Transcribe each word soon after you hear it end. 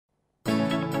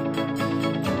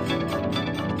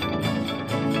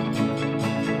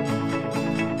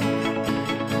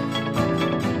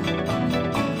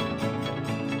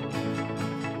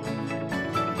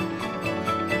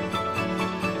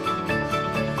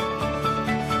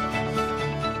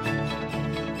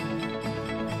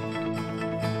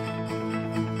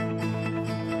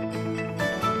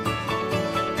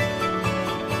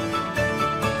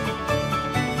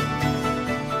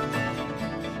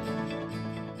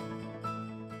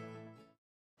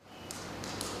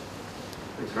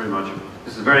Thanks very much.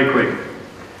 This is very quick.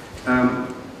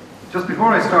 Just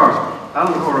before I start,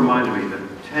 Alan Moore reminded me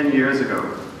that 10 years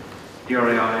ago,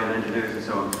 DRAI and engineers and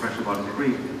so on, professional bodies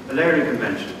agreed a layering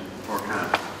convention for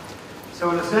CAD.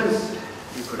 So in a sense,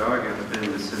 you could argue that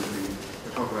BIM is simply,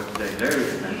 we're talking about today, layering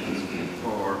conventions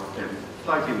for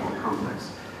slightly more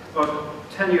complex.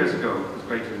 But 10 years ago, it was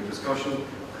great to have discussion,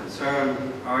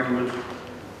 concern, argument,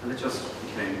 and it just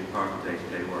became part of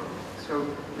day-to-day work. So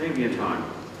maybe in time,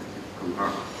 it will become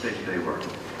part of day-to-day work.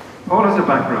 Paul has a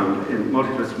background in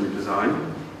multidisciplinary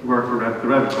design. He worked for the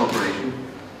Revit Corporation,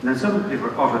 and then subsequently for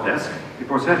Autodesk,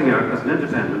 before setting out as an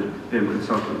independent BIM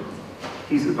consultant.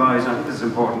 He's advised, I think this is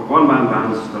important, one-man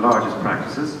bands to the largest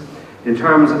practices in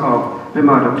terms of BIM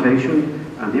adaptation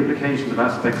and the implications of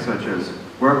aspects such as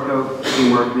workflow,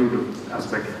 teamwork, legal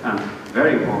aspect, and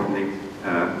very importantly,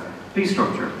 fee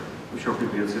structure. I'm sure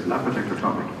people will sit in that particular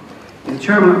topic. He's the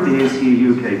chairman of the ACE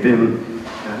UK BIM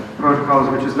protocols,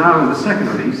 which is now in the second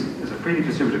release, is a freely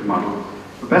distributed model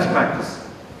for best practice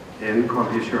in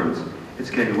quality assurance. It's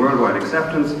gained worldwide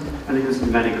acceptance and used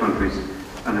in many countries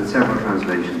and in several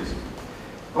translations.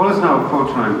 Paul is now a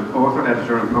full-time author,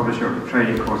 editor and publisher of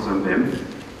training courses on BIM.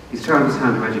 He's turned his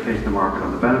hand to educating the market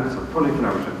on the benefits of fully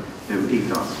collaborative BIM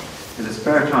ethos. In his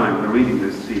spare time, when reading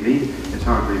this CV, it's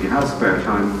hard to believe he has spare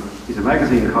time. He's a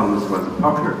magazine columnist who has a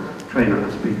popular trainer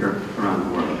and speaker around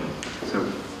the world. So,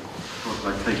 I'd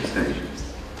like to take the stage.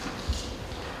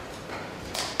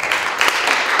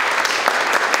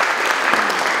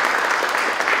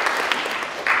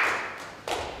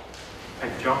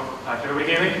 Thank you, John. Can everybody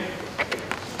hear me?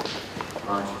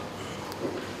 Right.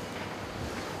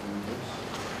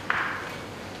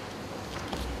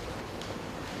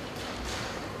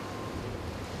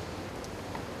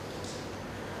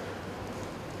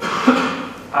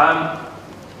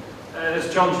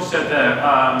 As John just said there,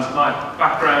 my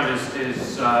background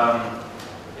is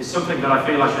something that I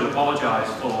feel I should apologise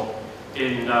for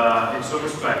in some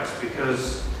respects,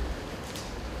 because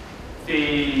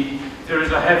there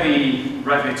is a heavy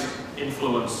Revit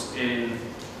influence in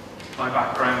my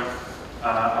background,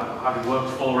 having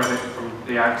worked for Revit from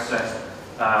the outset.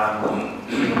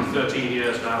 13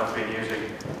 years now I've been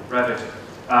using Revit,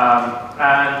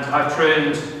 and I've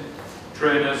trained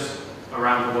trainers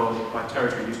around the world. My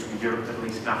territory used to be Europe, Middle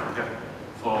East and Africa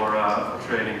for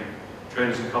training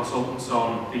trainers and consultants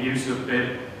on the use of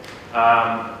BIM.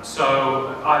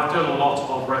 So I've done a lot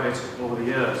of Revit over the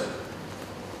years.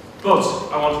 But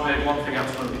I want to make one thing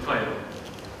absolutely clear,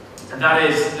 and that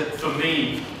is that for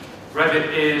me,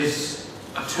 Revit is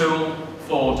a tool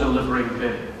for delivering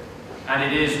BIM, and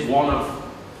it is one of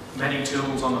many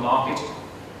tools on the market.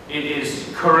 It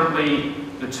is currently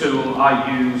the tool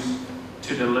I use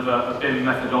to deliver a BIM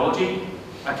methodology.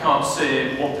 I can't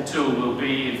say what the tool will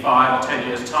be in 5 or 10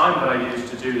 years' time that I use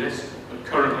to do this, but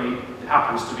currently it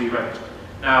happens to be Revit.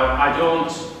 Now,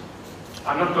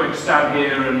 I'm not going to stand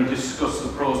here and discuss the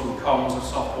pros and cons of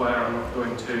software. I'm not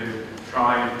going to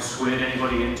try and persuade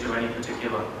anybody into any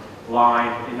particular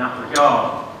line in that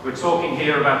regard. We're talking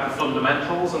here about the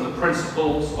fundamentals and the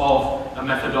principles of a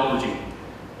methodology.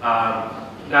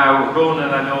 Now,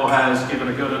 Ronan, I know, has given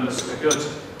a good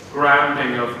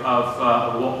grounding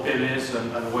of what BIM is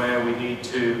and where we need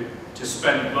to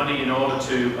spend money in order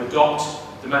to adopt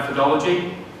the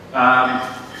methodology.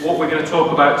 What we're going to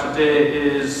talk about today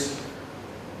is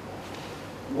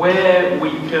where we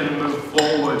can move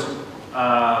forward,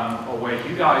 or where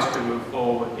you guys can move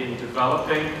forward in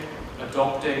developing,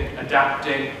 adopting,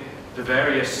 adapting the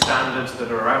various standards that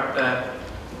are out there,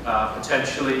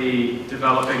 potentially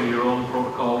developing your own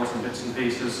protocols and bits and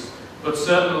pieces, but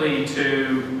certainly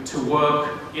to work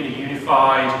in a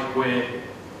unified way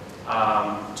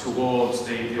towards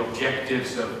the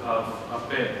objectives of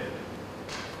BIM.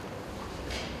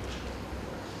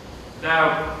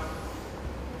 Now,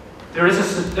 there is a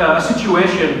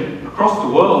situation across the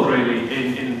world, really,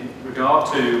 in regard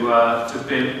to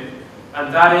BIM,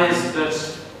 and that is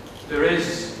that there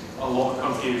is a lot of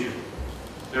confusion.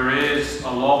 There is a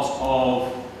lot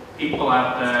of people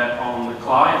out there on the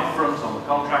client front, on the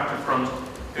contractor front,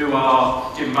 who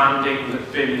are demanding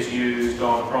that BIM is used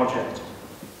on a project.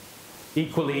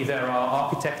 Equally, there are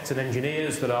architects and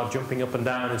engineers that are jumping up and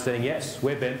down and saying, yes,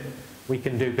 we're BIM, we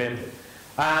can do BIM.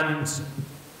 And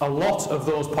a lot of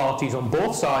those parties on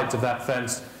both sides of that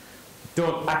fence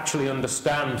don't actually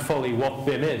understand fully what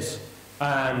BIM is.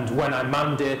 And when I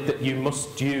mandate that you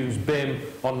must use BIM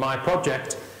on my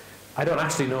project, I don't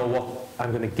actually know what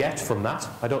I'm going to get from that.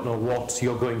 I don't know what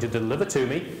you're going to deliver to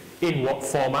me, in what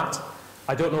format.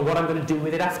 I don't know what I'm going to do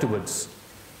with it afterwards.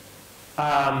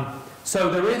 So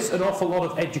there is an awful lot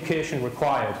of education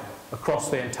required across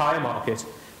the entire market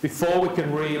before we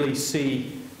can really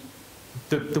see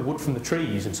the wood from the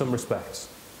trees in some respects.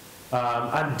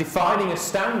 And defining a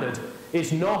standard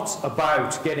is not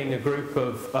about getting a group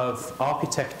of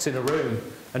architects in a room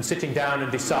and sitting down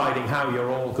and deciding how you're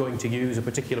all going to use a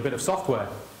particular bit of software.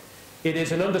 It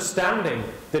is an understanding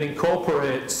that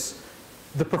incorporates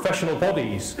the professional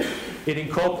bodies. It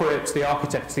incorporates the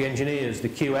architects, the engineers, the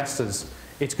QSs.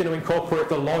 It's going to incorporate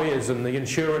the lawyers and the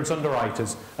insurance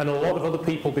underwriters and a lot of other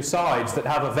people besides that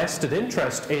have a vested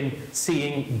interest in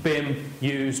seeing BIM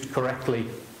used correctly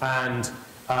and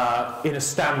in a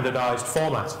standardized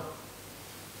format.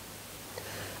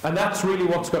 And that's really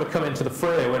what's got to come into the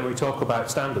fray when we talk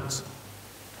about standards.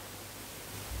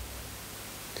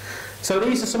 So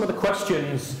these are some of the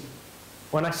questions,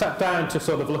 when I sat down to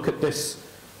sort of look at this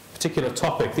particular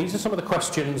topic, these are some of the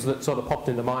questions that sort of popped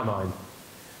into my mind.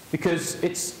 Because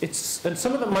and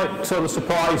some of them might sort of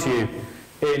surprise you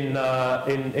in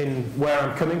where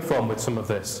I'm coming from with some of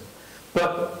this.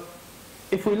 But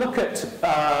if we look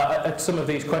at some of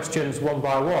these questions one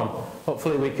by one,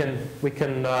 hopefully we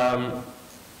can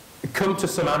come to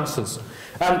some answers.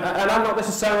 And I'm not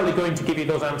necessarily going to give you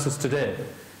those answers today.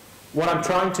 What I'm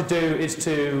trying to do is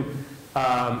to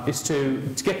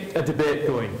get a debate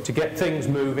going, to get things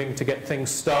moving, to get things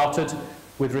started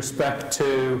with respect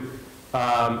to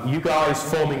you guys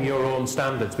forming your own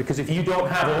standards. Because if you don't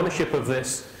have ownership of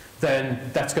this,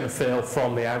 then that's going to fail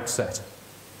from the outset.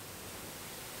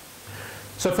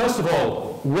 So first of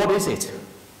all, what is it?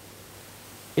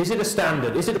 Is it a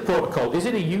standard? Is it a protocol? Is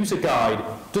it a user guide?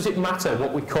 Does it matter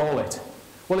what we call it?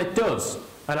 Well, it does.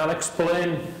 And I'll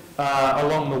explain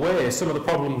along the way some of the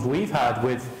problems we've had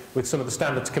with some of the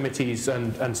standards committees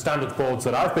and standards boards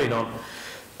that I've been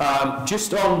on,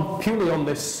 just purely on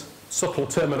this subtle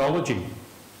terminology.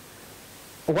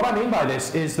 But what I mean by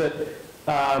this is that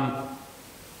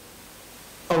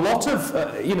a lot of,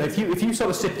 if you sort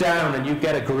of sit down and you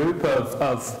get a group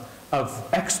of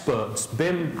experts,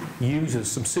 BIM users,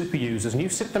 some super users, and you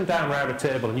sit them down around a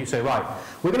table and you say, right,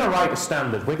 we're going to write a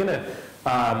standard. We're going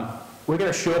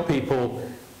to show people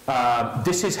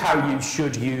this is how you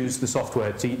should use the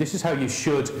software. This is how you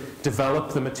should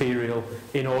develop the material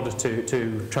in order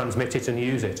to transmit it and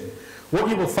use it. What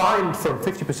you will find from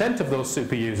 50% of those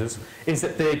super users is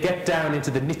that they get down into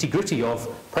the nitty-gritty of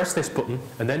press this button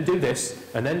and then do this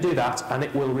and then do that, and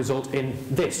it will result in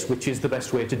this, which is the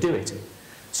best way to do it.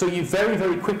 So you very,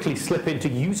 very quickly slip into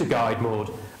user guide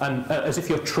mode, and as if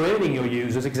you're training your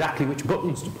users exactly which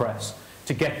buttons to press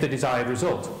to get the desired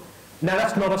result. Now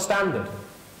that's not a standard.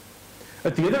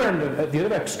 At the other end, at the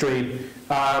other extreme,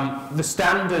 the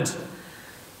standard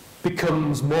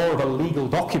becomes more of a legal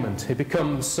document. It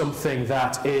becomes something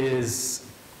that is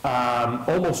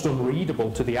almost unreadable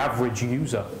to the average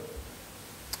user.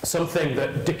 Something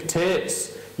that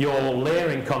dictates your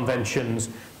layering conventions,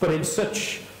 but in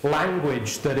such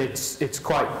language that it's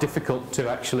quite difficult to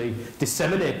actually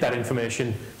disseminate that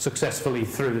information successfully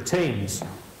through the teams.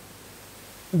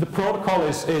 The protocol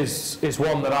is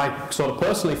one that I sort of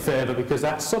personally favour because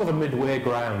that's sort of a midway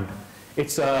ground.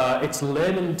 It's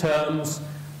layman terms.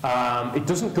 It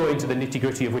doesn't go into the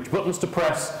nitty-gritty of which buttons to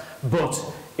press, but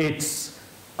it's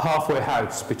halfway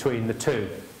house between the two.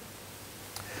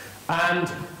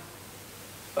 And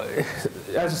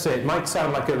as I say, it might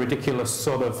sound like a ridiculous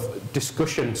sort of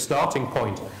discussion starting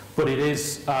point, but it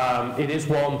is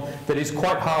one that is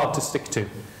quite hard to stick to.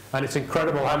 And it's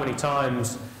incredible how many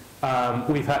times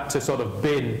we've had to sort of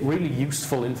bin really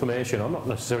useful information, or not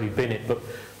necessarily bin it, but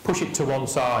push it to one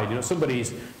side. You know,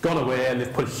 somebody's gone away and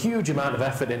they've put a huge amount of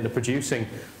effort into producing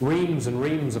reams and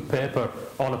reams of paper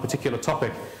on a particular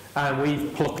topic, and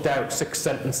we've plucked out 6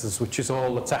 sentences, which is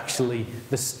all that's actually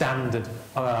the standard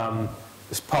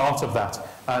as part of that,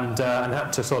 and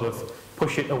had to sort of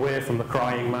push it away from the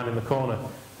crying man in the corner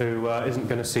who isn't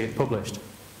going to see it published.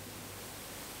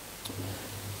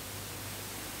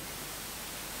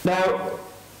 Now,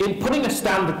 in putting a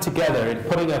standard together, in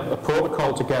putting a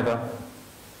protocol together,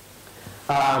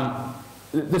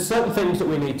 there's certain things that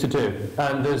we need to do,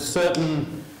 and there's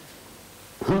certain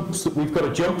hoops that we've got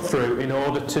to jump through in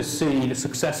order to see the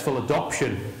successful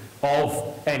adoption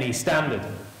of any standard.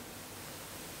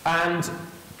 And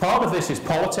part of this is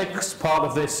politics, part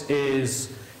of this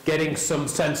is getting some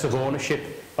sense of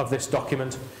ownership of this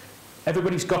document.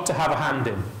 Everybody's got to have a hand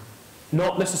in.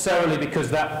 Not necessarily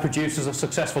because that produces a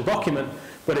successful document,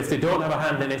 but if they don't have a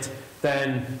hand in it,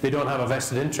 then they don't have a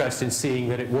vested interest in seeing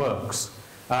that it works.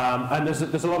 And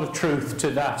there's a lot of truth to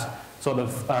that sort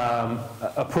of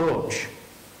approach.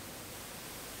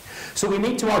 So we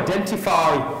need to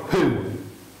identify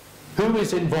who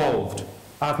is involved.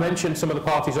 I've mentioned some of the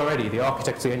parties already, the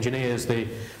architects, the engineers, the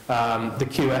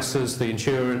QSs, the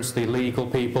insurance, the legal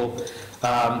people,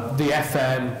 the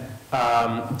FM.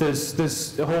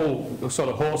 There's a whole sort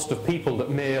of host of people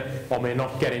that may or may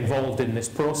not get involved in this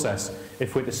process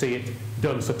if we're to see it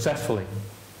done successfully.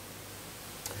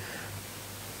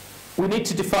 We need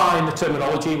to define the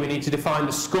terminology, we need to define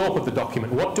the scope of the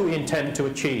document. What do we intend to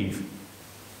achieve?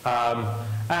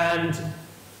 And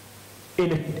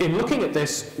in looking at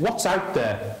this, what's out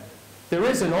there? There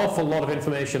is an awful lot of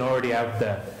information already out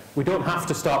there. We don't have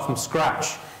to start from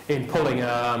scratch in pulling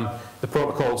the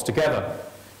protocols together.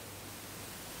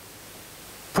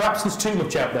 Perhaps there's too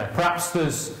much out there. Perhaps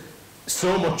there's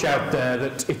so much out there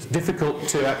that it's difficult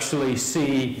to actually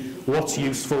see what's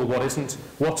useful, what isn't,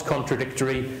 what's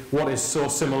contradictory, what is so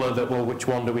similar that, well, which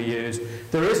one do we use?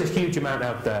 There is a huge amount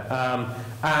out there.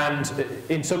 And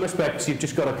in some respects, you've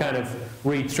just got to kind of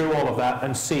read through all of that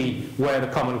and see where the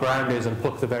common ground is and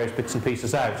pluck the various bits and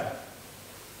pieces out.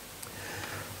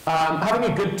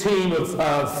 Having a good team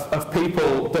of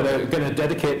people that are going to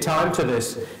dedicate time to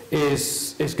this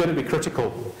is going to be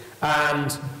critical.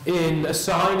 And in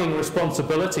assigning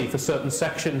responsibility for certain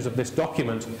sections of this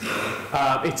document,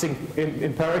 it's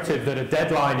imperative that a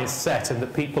deadline is set and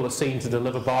that people are seen to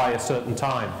deliver by a certain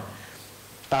time.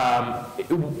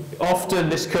 Often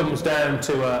this comes down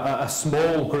to a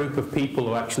small group of people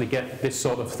who actually get this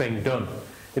sort of thing done.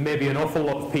 There may be an awful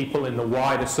lot of people in the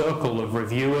wider circle of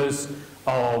reviewers,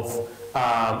 of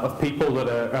people that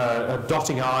are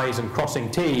dotting I's and crossing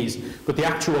T's, but the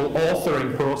actual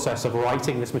authoring process of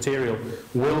writing this material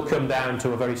will come down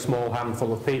to a very small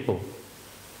handful of people.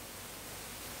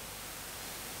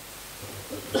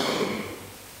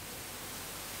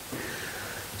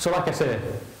 So like I say,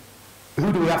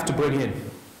 who do we have to bring in?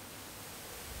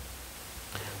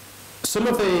 Some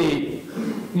of the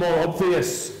more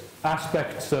obvious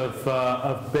aspects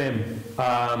of BIM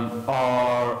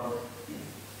are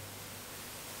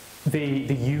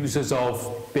the users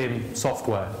of BIM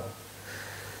software.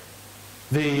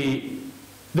 There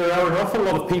are an awful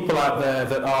lot of people out there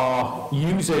that are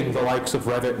using the likes of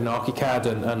Revit and ArchiCAD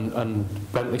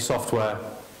and Bentley software,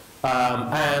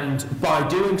 and by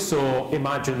doing so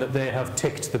imagine that they have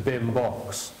ticked the BIM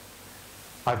box.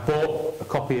 I've bought a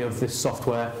copy of this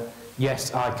software,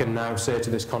 yes, I can now say to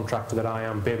this contractor that I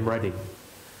am BIM ready.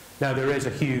 Now, there is a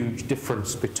huge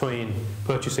difference between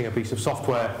purchasing a piece of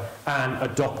software and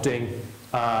adopting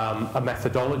a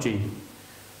methodology.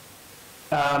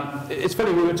 It's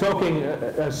funny, we were talking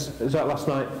as last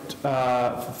night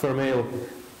for a meal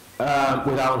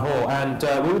with Alan Hall, and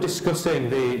we were discussing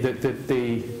the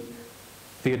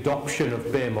adoption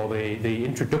of BIM, or the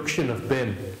introduction of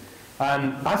BIM.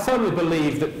 And I firmly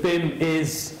believe that BIM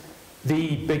is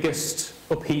the biggest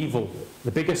upheaval,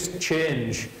 the biggest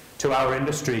change to our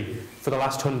industry for the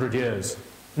last 100 years.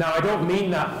 Now, I don't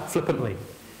mean that flippantly,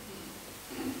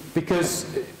 because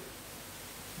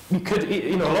a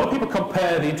lot of people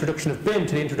compare the introduction of BIM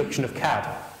to the introduction of CAD.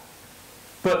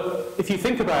 But if you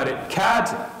think about it,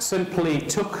 CAD simply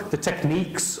took the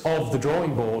techniques of the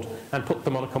drawing board and put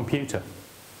them on a computer.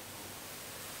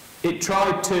 It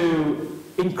tried to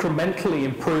incrementally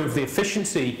improve the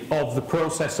efficiency of the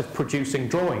process of producing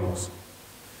drawings.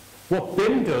 What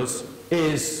BIM does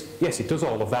is, yes, it does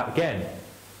all of that again,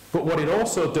 but what it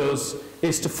also does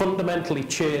is to fundamentally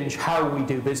change how we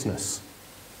do business,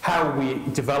 how we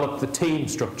develop the team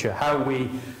structure, how we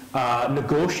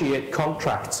negotiate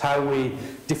contracts, how we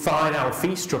define our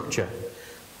fee structure.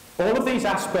 All of these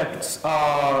aspects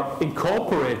are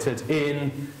incorporated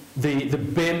in the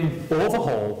BIM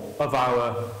overhaul of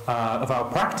our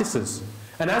practices,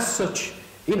 and as such,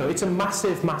 it's a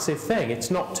massive, massive thing.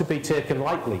 It's not to be taken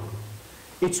lightly.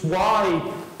 It's why,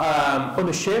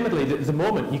 unashamedly, at the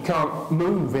moment, you can't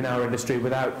move in our industry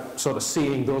without sort of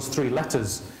seeing those three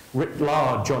letters writ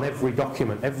large on every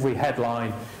document, every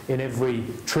headline, in every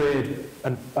trade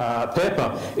and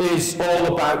paper, is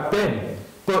all about BIM.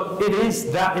 But it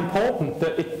is that important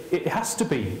that it has to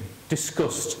be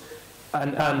discussed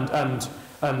and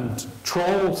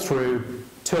trawled through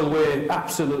till we're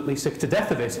absolutely sick to death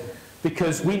of it,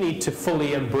 because we need to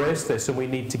fully embrace this and we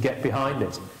need to get behind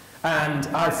it. And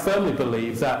I firmly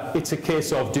believe that it's a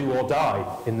case of do or die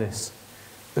in this.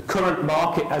 The current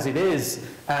market as it is,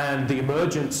 and the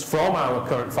emergence from our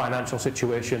current financial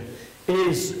situation,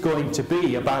 is going to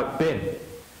be about BIM.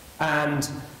 And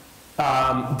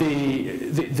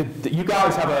you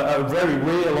guys have a very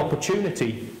real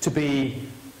opportunity to be,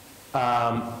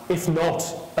 if not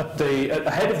at the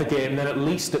head of the game, then at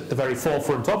least at the very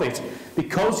forefront of it.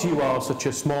 Because you are such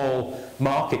a small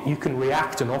market, you can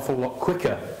react an awful lot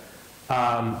quicker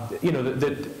you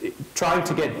know, trying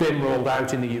to get BIM rolled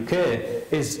out in the UK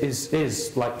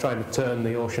is like trying to turn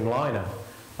the ocean liner.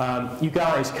 You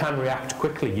guys can react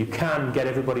quickly. You can get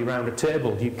everybody around a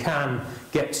table. You can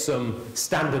get some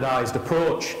standardized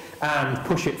approach and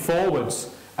push it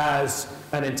forwards as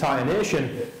an entire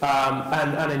nation.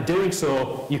 And in doing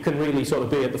so, you can really sort of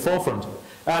be at the forefront.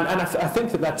 And I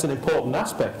think that that's an important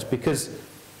aspect, because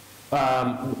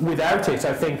without it,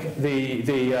 I think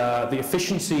the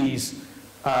efficiencies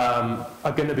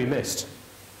are going to be missed.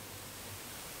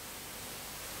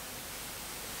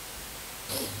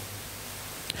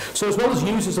 So as well as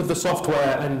users of the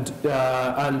software and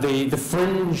the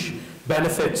fringe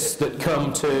benefits that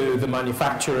come to the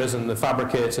manufacturers and the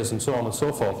fabricators and so on and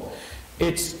so forth,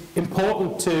 it's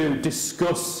important to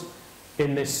discuss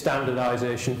in this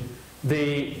standardization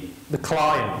the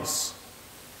clients.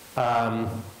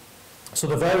 So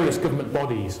the various government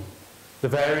bodies, the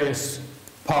various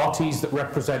parties that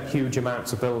represent huge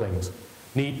amounts of buildings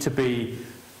need to be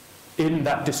in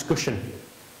that discussion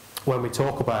when we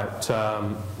talk about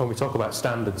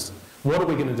standards. What are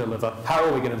we going to deliver? How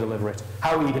are we going to deliver it?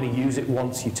 How are you going to use it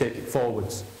once you take it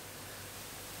forwards?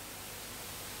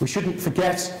 We shouldn't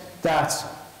forget that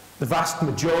the vast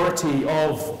majority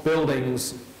of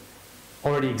buildings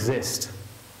already exist,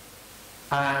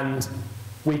 and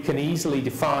we can easily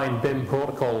define BIM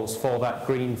protocols for that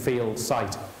greenfield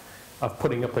site of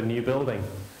putting up a new building.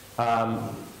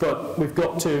 But we've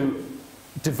got to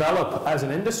develop as an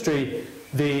industry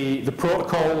the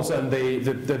protocols and the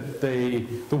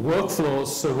workflows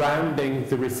surrounding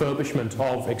the refurbishment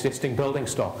of existing building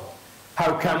stock.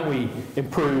 How can we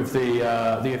improve the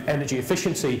energy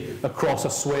efficiency across a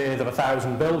swathe of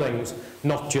 1,000 buildings,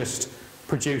 not just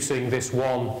producing this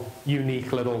one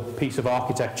unique little piece of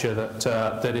architecture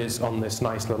that is on this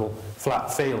nice little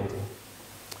flat field?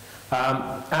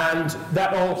 And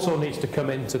that also needs to come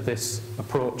into this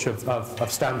approach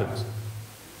of standards.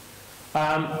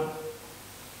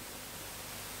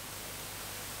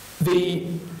 The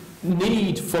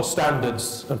need for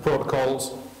standards and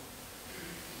protocols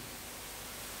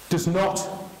is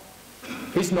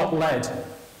not led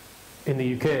in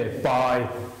the UK by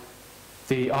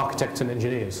the architects and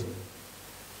engineers.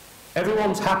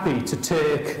 Everyone's happy to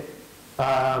take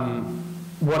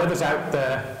whatever's out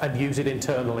there and use it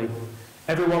internally.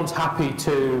 Everyone's happy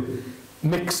to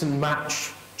mix and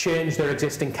match, change their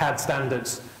existing CAD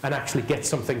standards and actually get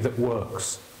something that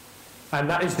works. And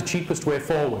that is the cheapest way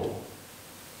forward.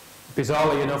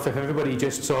 Bizarrely enough, if everybody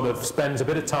just sort of spends a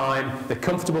bit of time, they're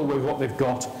comfortable with what they've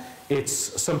got, it's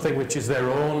something which is their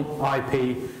own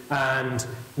IP, and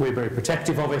we're very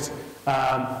protective of it,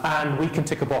 and we can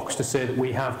tick a box to say that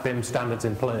we have BIM standards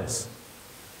in place.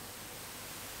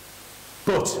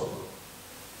 But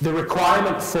the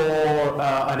requirement for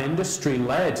an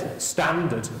industry-led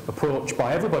standard approach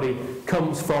by everybody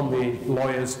comes from the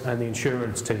lawyers and the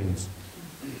insurance teams.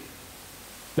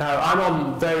 Now, I'm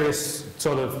on various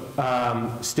sort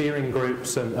of steering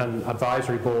groups and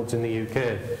advisory boards in the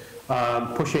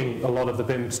UK, pushing a lot of the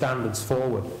BIM standards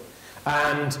forward.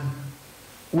 And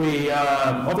we,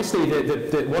 obviously,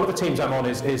 one of the teams I'm on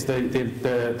is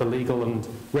the legal and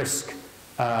risk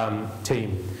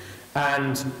team.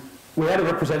 And we had a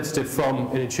representative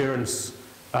from an insurance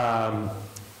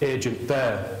agent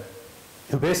there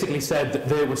who basically said that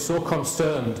they were so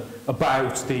concerned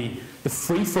about the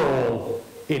free-for-all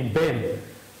in BIM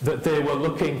that they were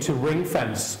looking to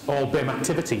ring-fence all BIM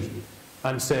activity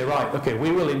and say, right, okay,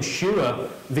 we will ensure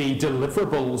the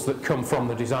deliverables that come from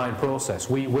the design process.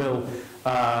 We will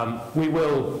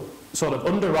sort of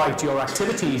underwrite your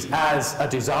activities as a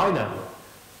designer,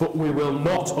 but we will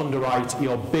not underwrite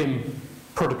your BIM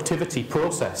productivity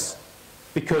process,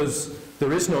 because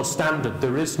there is no standard,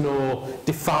 there is no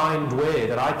defined way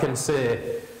that I can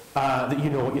say that you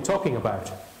know what you're talking about.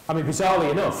 I mean,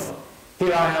 bizarrely enough,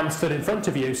 here I am stood in front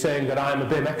of you saying that I'm a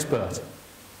BIM expert.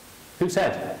 Who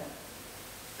said?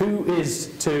 Who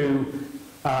is to,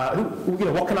 you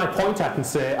know, what can I point at and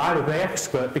say I'm a BIM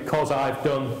expert because I've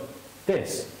done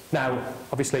this? Now,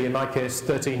 obviously in my case,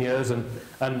 13 years and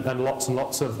lots and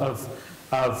lots of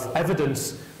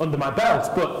evidence under my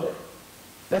belt, but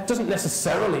that doesn't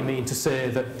necessarily mean to say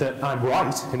that I'm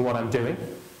right in what I'm doing.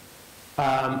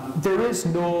 There is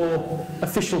no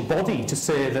official body to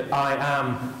say that I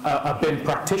am a BIM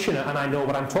practitioner and I know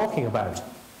what I'm talking about.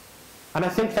 And I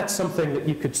think that's something that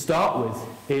you could start with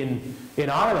in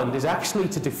Ireland, is actually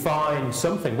to define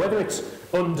something, whether it's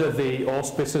under the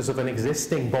auspices of an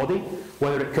existing body,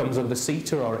 whether it comes under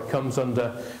CITA or it comes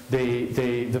under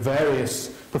the various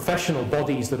professional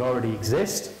bodies that already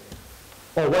exist,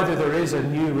 or whether there is a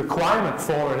new requirement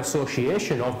for an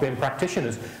association of BIM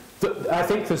practitioners. I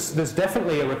think there's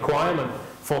definitely a requirement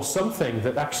for something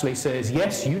that actually says,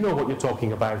 yes, you know what you're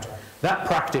talking about. That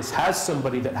practice has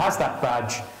somebody that has that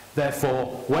badge, therefore,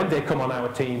 when they come on our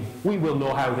team, we will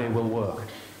know how they will work.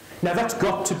 Now that's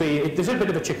got to be, there's a bit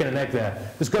of a chicken and egg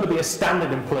there. There's got to be a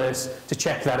standard in place to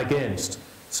check that against.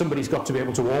 Somebody's got to be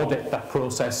able to audit that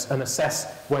process and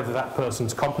assess whether that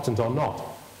person's competent or not.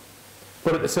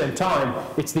 But at the same time,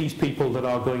 it's these people that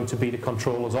are going to be the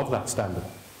controllers of that standard.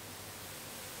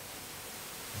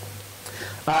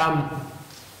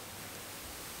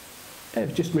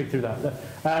 Just read through that.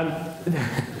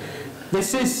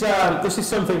 This is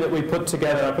something that we put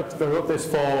together. I wrote this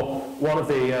for one of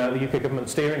the UK government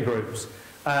steering groups,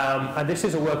 and this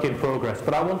is a work in progress.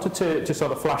 But I wanted to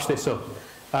sort of flash this up.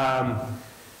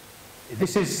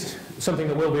 This is something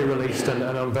that will be released and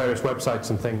on various websites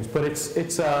and things. But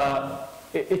it's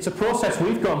a process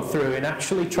we've gone through in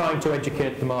actually trying to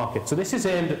educate the market. So this is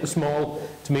aimed at the small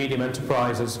to medium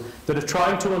enterprises that are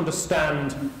trying to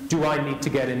understand, do I need to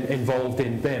get involved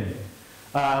in BIM?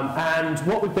 And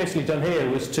what we've basically done here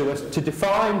was to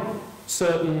define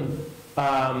certain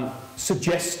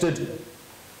suggested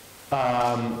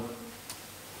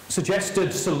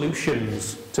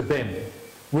solutions to BIM,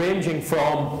 ranging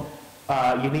from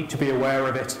you need to be aware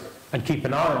of it and keep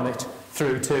an eye on it,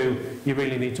 through to you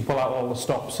really need to pull out all the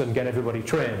stops and get everybody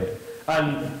trained,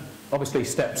 and obviously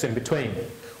steps in between.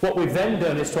 What we've then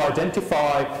done is to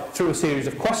identify, through a series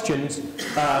of questions,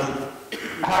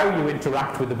 how you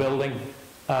interact with the building.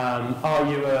 Are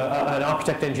you an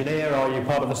architect engineer? Are you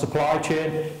part of the supply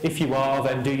chain? If you are,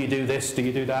 then do you do this? Do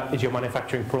you do that? Is your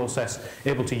manufacturing process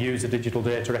able to use the digital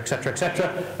data, etc.,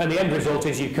 etc.? And the end result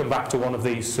is you come back to one of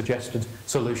these suggested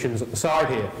solutions at the side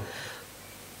here.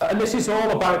 And this is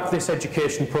all about this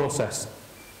education process.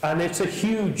 And it's a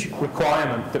huge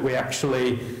requirement that we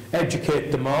actually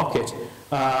educate the market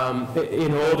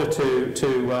in order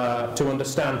to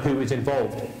understand who is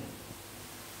involved.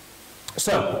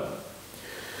 So,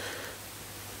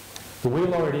 the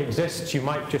wheel already exists, you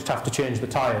might just have to change the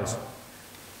tyres.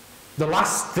 The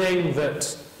last thing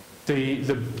that the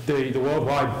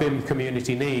worldwide BIM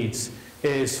community needs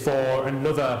is for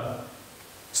another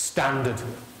standard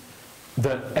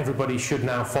that everybody should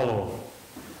now follow.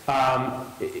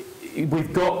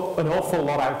 We've got an awful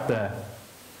lot out there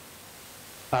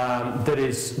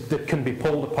that can be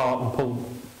pulled apart and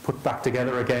put back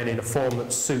together again in a form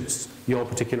that suits your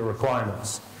particular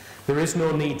requirements. There is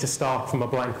no need to start from a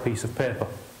blank piece of paper.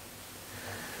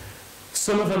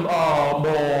 Some of them are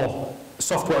more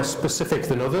software specific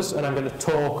than others, and I'm going to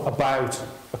talk about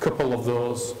a couple of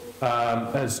those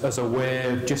as a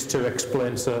way just to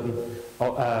explain certain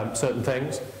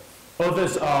things.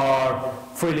 Others are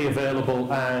freely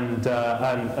available and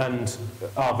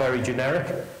are very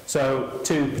generic. So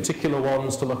two particular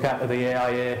ones to look at are the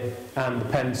AIA and the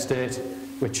Penn State,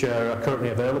 which are currently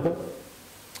available.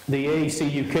 The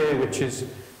AEC UK, which is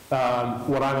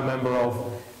what I'm a member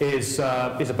of, is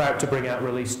about to bring out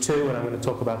release 2, and I'm going to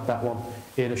talk about that one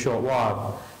in a short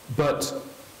while. But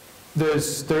there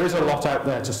is a lot out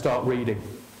there to start reading.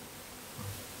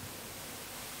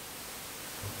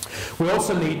 We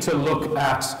also need to look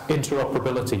at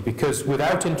interoperability, because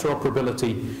without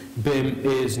interoperability, BIM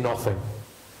is nothing.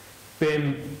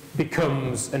 BIM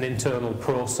becomes an internal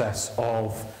process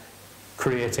of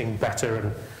creating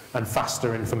better and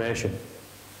faster information.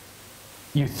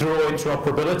 You throw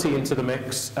interoperability into the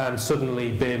mix and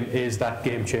suddenly BIM is that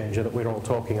game changer that we're all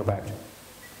talking about.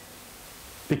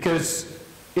 Because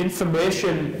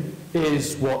information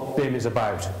is what BIM is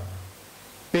about.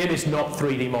 BIM is not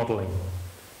 3D modeling.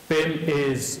 BIM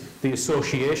is the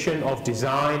association of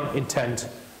design intent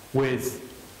with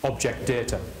object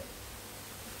data.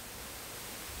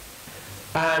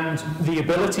 And the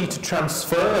ability to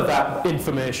transfer that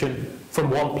information from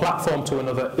one platform to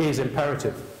another is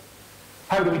imperative.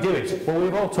 How do we do it? Well,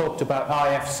 we've all talked about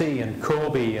IFC and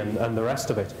COBie and the rest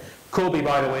of it. COBie,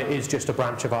 by the way, is just a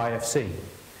branch of IFC.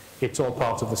 It's all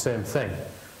part of the same thing.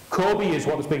 COBie is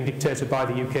what is being dictated by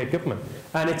the UK government.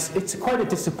 And it's quite a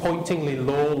disappointingly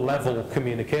low-level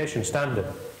communication standard.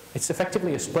 It's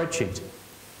effectively a spreadsheet.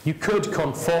 You could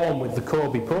conform with the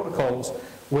COBie protocols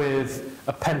with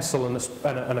a pencil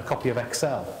and a copy of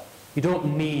Excel. You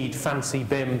don't need fancy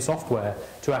BIM software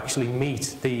to actually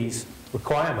meet these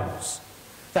requirements.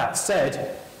 That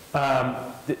said,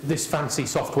 this fancy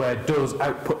software does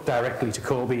output directly to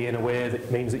COBie in a way that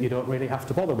means that you don't really have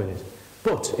to bother with it.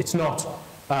 But it's not,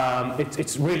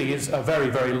 it really is a very,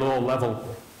 very low-level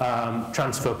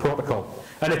transfer protocol.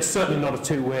 And it's certainly not a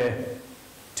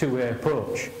two-way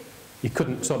approach. You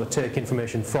couldn't sort of take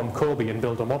information from COBie and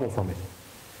build a model from it.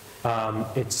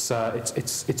 It's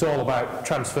all about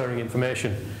transferring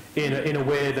information in a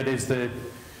way that is the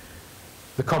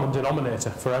common denominator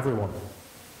for everyone.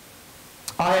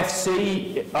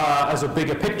 IFC, as a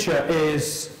bigger picture,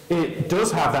 it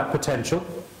does have that potential,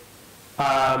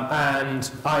 and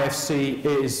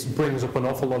IFC brings up an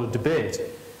awful lot of debate.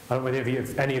 I don't know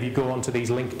if any of you go onto these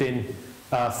LinkedIn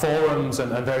forums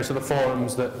and various other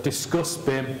forums that discuss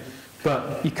BIM,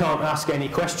 but you can't ask any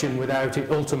question without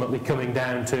it ultimately coming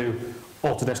down to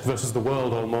Autodesk versus the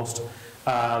world almost.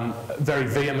 Very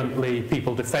vehemently,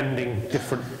 people defending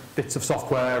different bits of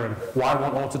software and why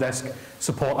won't Autodesk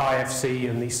support IFC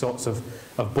and these sorts of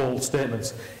bold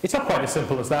statements. It's not quite as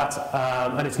simple as that,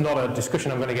 and it's not a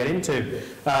discussion I'm going to get into.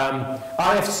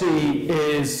 IFC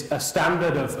is a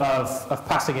standard of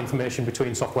passing information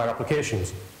between software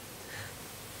applications.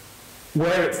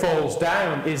 Where it falls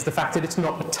down is the fact that it's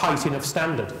not a tight enough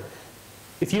standard.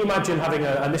 If you imagine having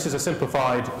and this is a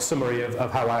simplified summary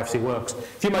of how IFC works,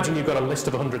 if you imagine you've got a list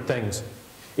of 100 things,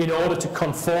 in order to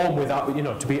conform with,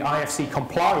 to be IFC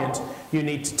compliant, you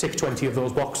need to tick 20 of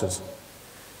those boxes.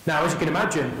 Now, as you can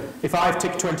imagine, if I've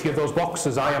ticked 20 of those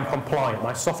boxes, I am compliant,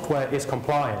 my software is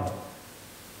compliant.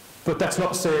 But that's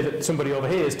not to say that somebody over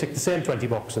here has ticked the same 20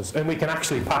 boxes, and we can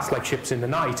actually pass like ships in the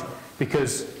night,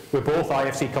 because we're both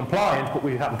IFC compliant, but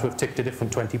we happen to have ticked a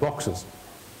different 20 boxes.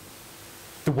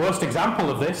 The worst example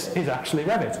of this is actually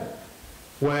Revit,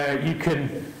 where you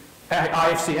can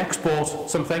IFC export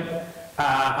something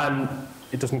and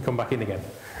it doesn't come back in again.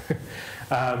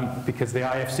 Because the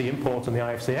IFC import and the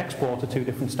IFC export are two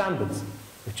different standards,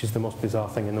 which is the most bizarre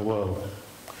thing in the world.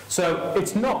 So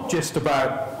it's not just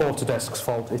about Autodesk's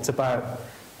fault, it's about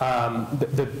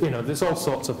there's all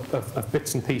sorts of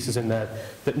bits and pieces in there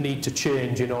that need to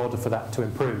change in order for that to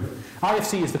improve.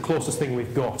 IFC is the closest thing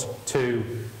we've got to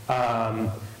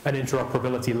an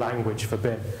interoperability language for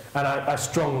BIM, and I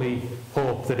strongly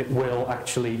hope that it will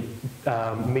actually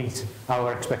meet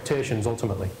our expectations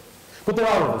ultimately. But there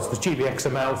are others. There's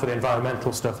GBXML for the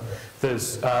environmental stuff.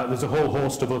 There's a whole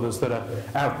host of others that are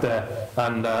out there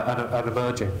and are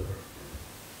emerging.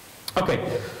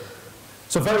 Okay.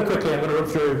 So very quickly, I'm going to run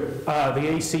through the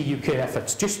AEC UK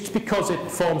efforts, just because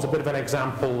it forms a bit of an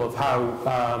example of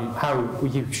how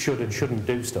you should and shouldn't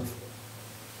do stuff.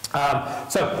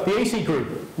 So the AEC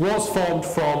group was formed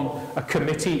from a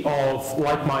committee of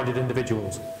like-minded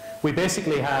individuals. We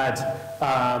basically had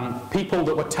people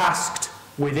that were tasked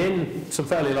within some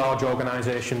fairly large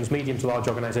organisations, medium to large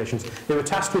organisations. They were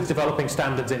tasked with developing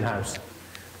standards in-house.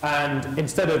 And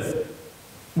instead of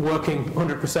working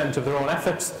 100% of their own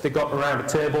efforts, they got around a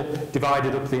table,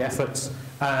 divided up the efforts,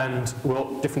 and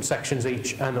wrote different sections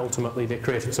each, and ultimately they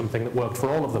created something that worked for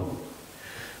all of them.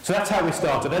 So that's how we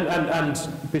started, and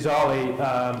bizarrely,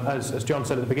 as John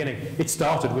said at the beginning, it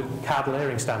started with CAD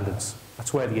layering standards.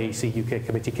 That's where the AEC UK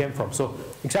committee came from. So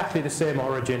exactly the same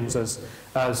origins as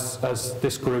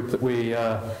this group that we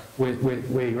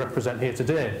represent here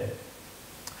today.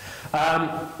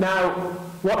 Now,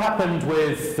 what happened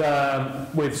with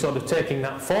sort of taking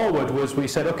that forward was we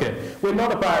said, okay, we're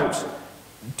not about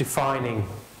defining,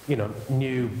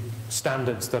 new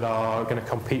standards that are going to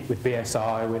compete with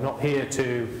BSI. We're not here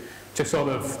to sort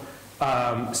of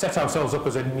set ourselves up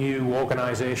as a new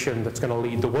organisation that's going to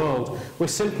lead the world. We're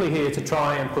simply here to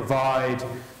try and provide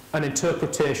an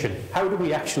interpretation. How do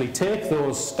we actually take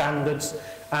those standards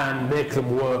and make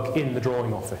them work in the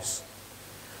drawing office?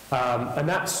 And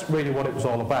that's really what it was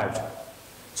all about.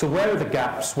 So where are the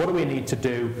gaps? What do we need to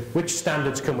do? Which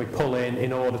standards can we pull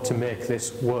in order to make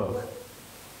this work?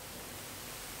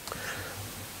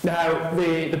 Now,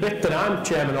 the bit that I'm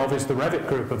chairman of is the Revit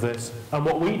group of this. And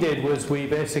what we did was we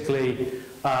basically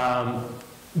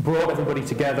brought everybody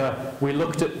together. We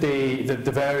looked at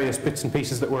the various bits and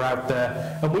pieces that were out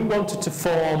there. And we wanted to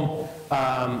form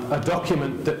a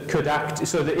document that could act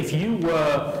so that if you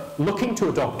were looking to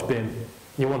adopt BIM,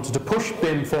 you wanted to push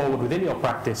BIM forward within your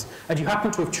practice, and you happen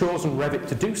to have chosen Revit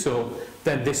to do so,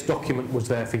 then this document was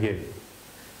there for you.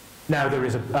 Now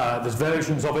there's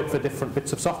versions of it for different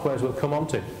bits of software as we'll come on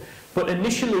to. But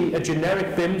initially a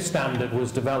generic BIM standard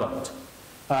was developed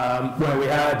where we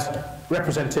had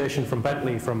representation from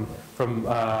Bentley, from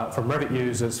Revit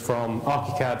users, from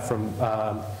Archicad, from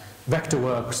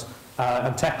Vectorworks,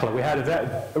 and Tekla. We had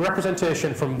a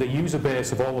representation from the user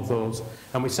base of all of those,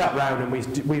 and we sat around and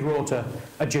we wrote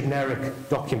a generic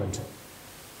document.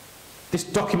 This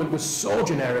document was so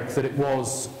generic that it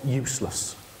was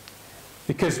useless.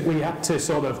 because we had to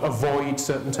sort of avoid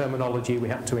certain terminology, we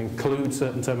had to include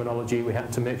certain terminology, we had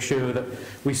to make sure that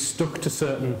we stuck to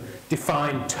certain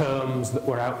defined terms that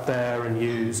were out there and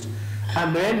used.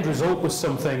 And the end result was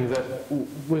something that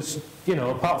was, you know,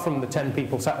 apart from the 10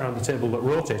 people sat around the table that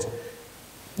wrote it,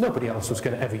 nobody else was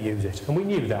going to ever use it. And we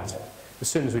knew that. As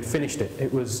soon as we'd finished it,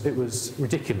 it was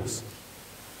ridiculous.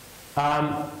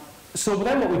 So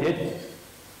then what we did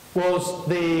was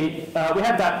we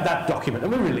had that document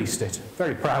and we released it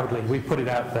very proudly. We put it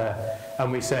out there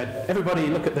and we said, everybody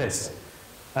look at this.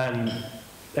 And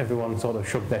everyone sort of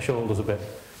shrugged their shoulders a bit.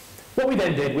 What we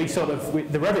then did,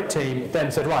 the Revit team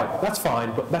then said, right, that's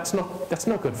fine, but that's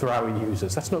not good for our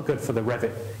users. That's not good for the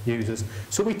Revit users.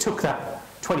 So we took that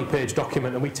 20-page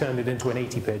document and we turned it into an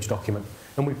 80-page document.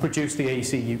 And we produced the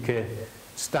AEC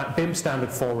UK BIM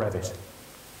standard for Revit.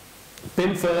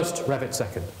 BIM first, Revit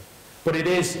second. But it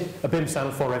is a BIM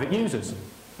standard for Revit users.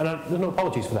 And there's no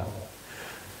apologies for that.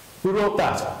 We wrote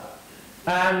that.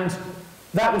 And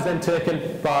that was then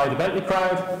taken by the Bentley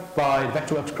crowd, by the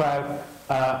Vectorworks crowd,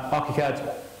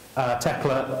 Archicad,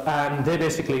 Tekla, and they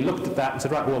basically looked at that and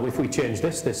said, right, well, if we change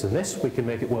this, this and this, we can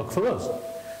make it work for us.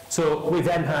 So we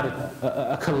then had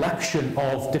a collection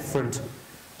of different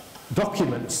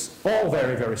documents, all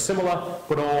very, very similar,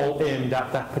 but all aimed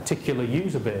at that particular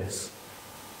user base.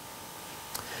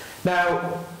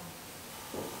 Now,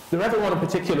 the Revit one in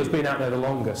particular has been out there the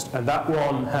longest, and that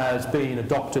one has been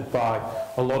adopted by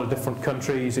a lot of different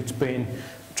countries. It's been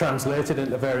translated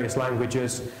into various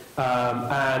languages,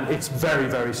 and it's very,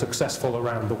 very successful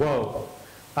around the world.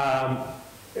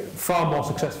 Far more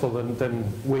successful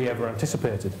than we ever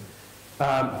anticipated.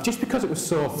 Just because it was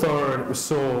so thorough and it was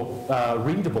so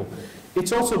readable.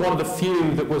 It's also one of the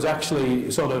few that was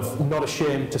actually sort of not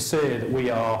ashamed to say that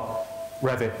we are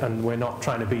Revit and we're not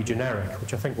trying to be generic,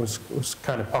 which I think was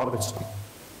kind of part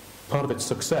of its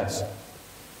success.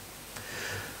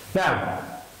 Now,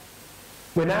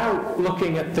 we're now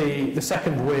looking at the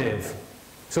second wave.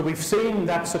 So we've seen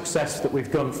that success that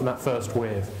we've done from that first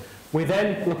wave. We're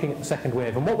then looking at the second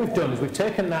wave, and what we've done is we've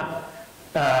taken that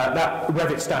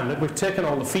Revit standard, we've taken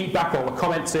all the feedback, all the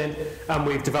comments in, and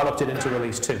we've developed it into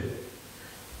Release 2.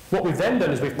 What we've then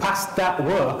done is we've passed that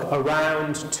work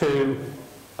around to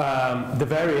the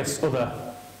various other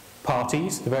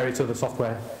parties, the various other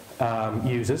software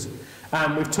users,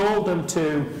 and we've told them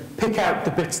to pick out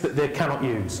the bits that they cannot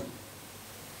use.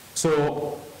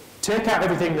 So take out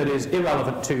everything that is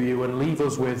irrelevant to you and leave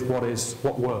us with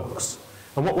what works.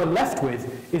 And what we're left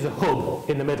with is a hub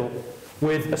in the middle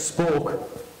with a spoke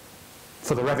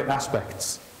for the Revit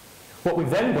aspects. What we've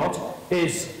then got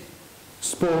is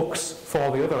spokes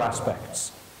for the other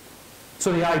aspects.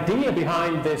 So the idea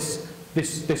behind this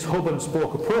hub and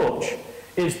spoke approach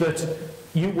is that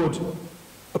you would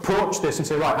approach this and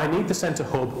say, right, I need the center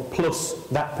hub plus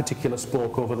that particular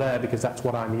spoke over there because that's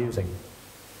what I'm using.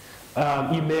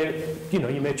 You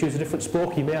may choose a different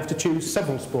spoke, you may have to choose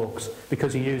several spokes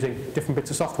because you're using different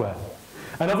bits of software.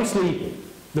 And obviously,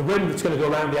 the rim that's going to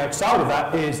go around the outside of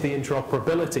that is the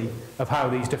interoperability of how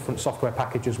these different software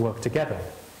packages work together.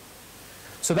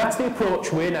 So that's the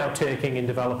approach we're now taking in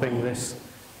developing this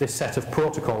set of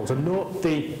protocols. And note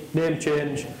the name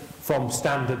change from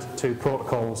standard to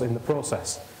protocols in the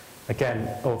process. Again,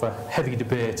 over heavy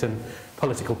debate and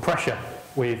political pressure,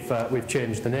 we've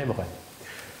changed the name of it.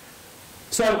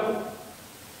 So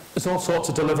there's all sorts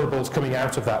of deliverables coming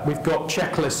out of that. We've got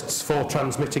checklists for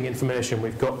transmitting information.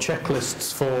 We've got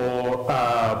checklists for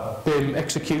BIM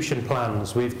execution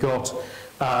plans. We've got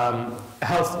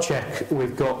health check.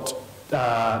 We've got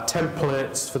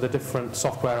templates for the different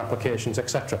software applications,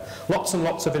 etc. Lots and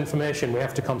lots of information we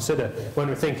have to consider when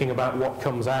we're thinking about what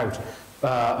comes out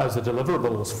as the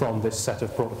deliverables from this set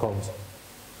of protocols.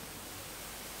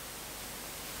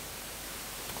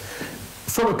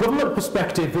 From a government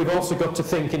perspective, we've also got to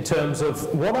think in terms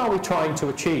of what are we trying to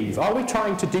achieve? Are we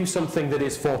trying to do something that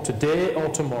is for today or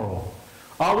tomorrow?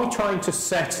 Are we trying to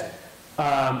set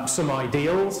some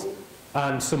ideals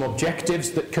and some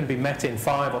objectives that can be met in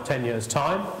 5 or 10 years'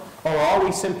 time? Or are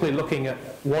we simply looking at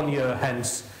 1 year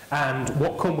hence and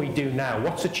what can we do now?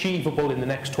 What's achievable in the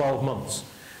next 12 months?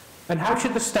 And how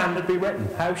should the standard be written?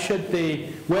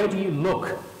 Where do you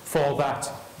look for that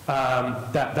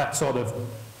sort of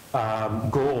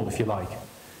goal, if you like?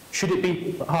 Should it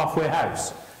be halfway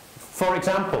house? For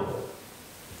example,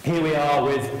 here we are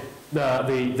with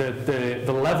the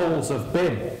levels of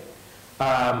BIM.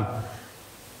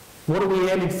 What are we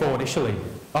aiming for initially?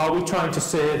 Are we trying to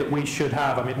say that we should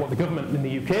have, I mean, what the government in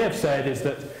the UK have said is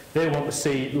that they want to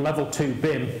see level 2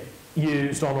 BIM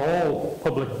used on all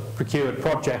public procured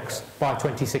projects by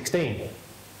 2016.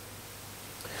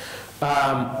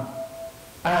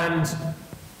 And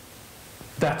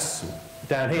that's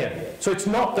down here. So it's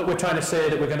not that we're trying to say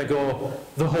that we're going to go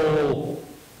the whole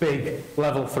big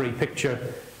level 3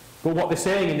 picture, but what they're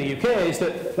saying in the UK is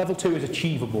that level 2 is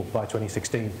achievable by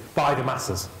 2016 by the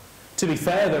masses. To be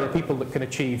fair, there are people that can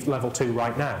achieve level 2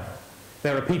 right now.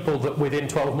 There are people that within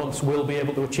 12 months will be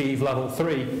able to achieve level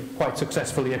 3 quite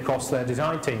successfully across their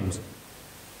design teams.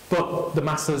 But the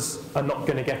masses are not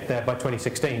going to get there by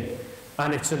 2016.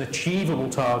 And it's an achievable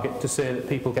target to say that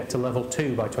people get to level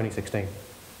 2 by 2016.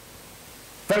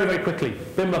 Very, very quickly,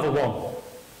 BIM level 1,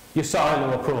 your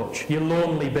silo approach, your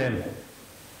lonely BIM.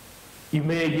 You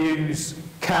may use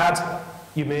CAD,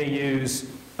 you may use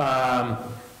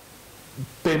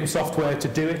BIM software to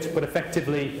do it, but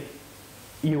effectively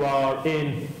you are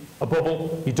in a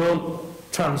bubble. You don't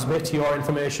transmit your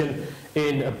information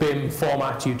in a BIM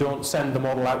format, you don't send the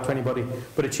model out to anybody,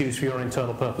 but it's used for your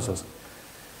internal purposes.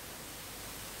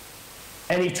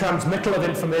 Any transmittal of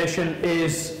information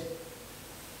is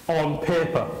on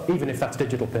paper, even if that's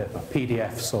digital paper,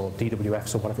 PDFs or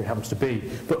DWFs or whatever it happens to be.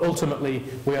 But ultimately,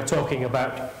 we are talking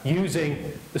about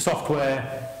using the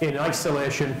software in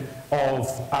isolation of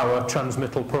our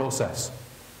transmittal process.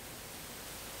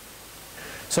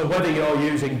 So whether you're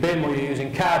using BIM or you're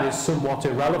using CAD is somewhat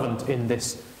irrelevant in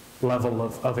this level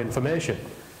of information.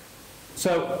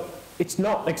 So it's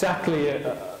not exactly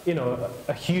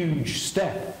a huge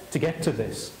step to get to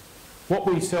this. What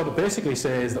we sort of basically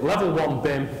say is that level 1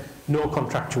 BIM, no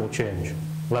contractual change.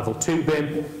 Level 2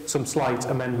 BIM, some slight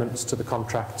amendments to the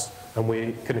contracts, and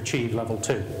we can achieve level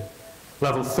 2.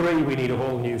 Level 3, we need a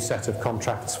whole new set of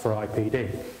contracts for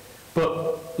IPD.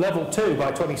 But level 2 by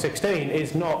 2016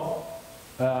 is not,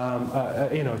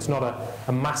 it's not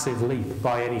a massive leap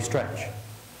by any stretch.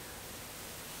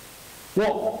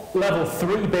 What level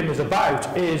 3 BIM is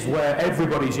about is where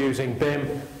everybody's using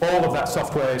BIM, all of that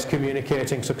software is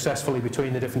communicating successfully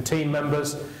between the different team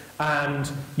members,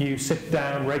 and you sit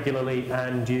down regularly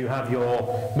and you have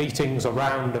your meetings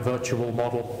around a virtual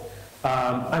model.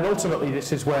 And ultimately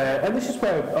this is where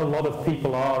a lot of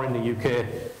people are in the UK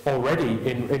already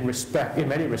in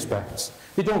many respects.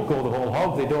 They don't go the whole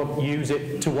hog, they don't use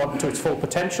it to its full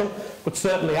potential, but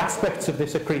certainly aspects of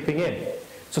this are creeping in.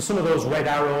 So some of those red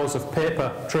arrows of paper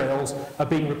trails are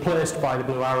being replaced by the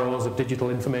blue arrows of digital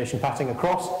information passing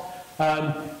across.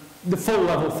 The full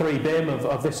level 3 BIM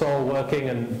of this all working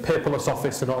and paperless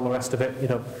office and all the rest of it,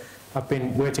 I've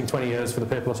been waiting 20 years for the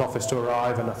paperless office to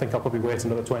arrive, and I think I'll probably wait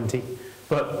another 20.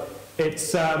 But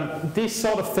it's, this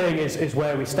sort of thing is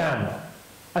where we stand.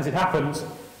 As it happens,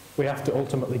 we have to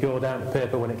ultimately go down to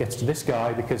paper when it gets to this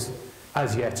guy, because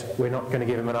as yet we're not going to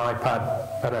give him an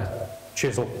iPad and a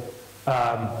chisel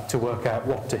to work out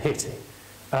what to hit.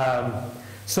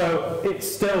 So it's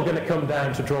still going to come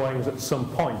down to drawings at some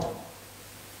point.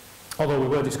 Although we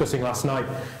were discussing last night,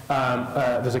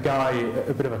 there's a guy,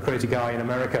 a bit of a crazy guy in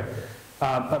America.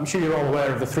 I'm sure you're all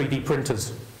aware of the 3D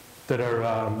printers that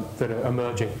are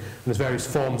emerging, and there's various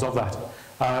forms of that.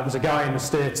 There's a guy in the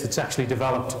States that's actually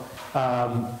developed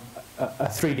a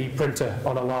 3D printer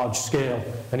on a large scale,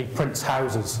 and he prints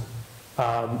houses.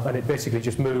 And it basically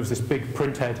just moves this big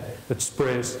print head that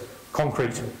sprays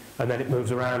concrete, and then it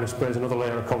moves around and sprays another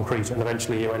layer of concrete, and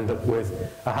eventually you end up with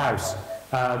a house.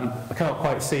 I can't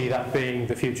quite see that being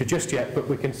the future just yet, but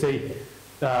we can see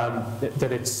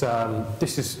that it's,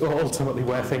 this is ultimately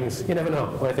where things, you never know,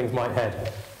 where things might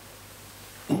head.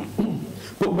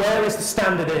 But where is the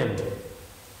standard aimed?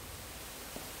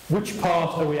 Which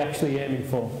part are we actually aiming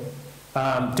for?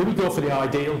 Do we go for the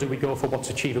ideal? Do we go for what's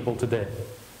achievable today?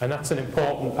 And that's an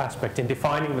important aspect. In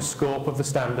defining the scope of the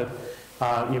standard,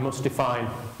 you must define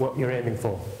what you're aiming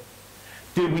for.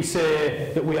 Do we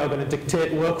say that we are going to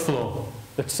dictate workflow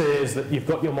that says that you've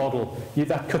got your model,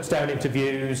 that cuts down into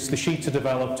views, the sheets are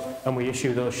developed, and we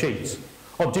issue those sheets?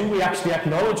 Or do we actually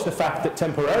acknowledge the fact that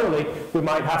temporarily we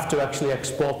might have to actually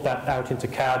export that out into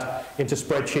CAD, into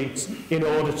spreadsheets, in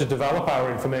order to develop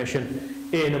our information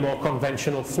in a more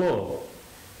conventional flow?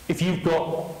 If you've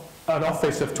got an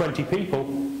office of 20 people,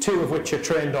 2 of which are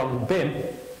trained on BIM,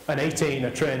 and 18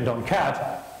 are trained on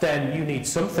CAD, then you need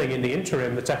something in the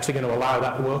interim that's actually going to allow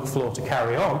that workflow to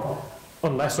carry on,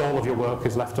 unless all of your work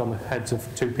is left on the heads of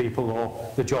 2 people,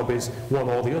 or the job is one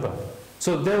or the other.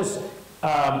 So those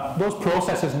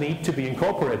processes need to be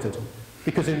incorporated,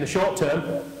 because in the short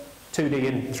term, 2D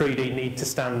and 3D need to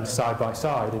stand side by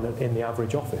side in the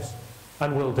average office,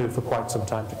 and will do for quite some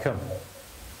time to come.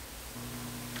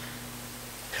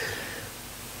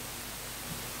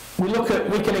 We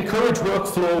can encourage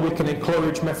workflow, we can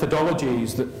encourage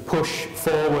methodologies that push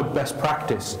forward best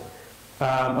practice.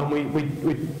 And I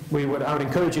would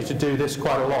encourage you to do this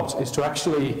quite a lot, is to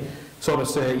actually sort of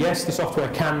say, yes, the software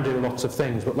can do lots of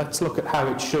things, but let's look at how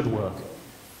it should work.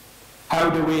 How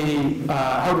do we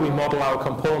model our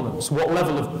components? What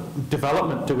level of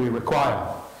development do we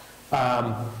require?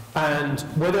 And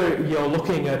whether you're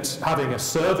looking at having a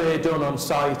survey done on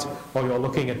site or you're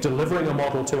looking at delivering a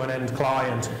model to an end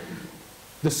client,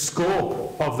 the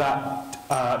scope of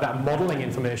that modelling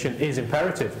information is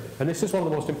imperative. And this is one of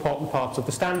the most important parts of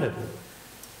the standard.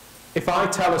 If I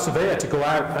tell a surveyor to go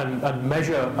out and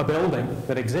measure a building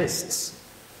that exists,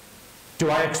 do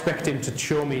I expect him to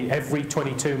show me every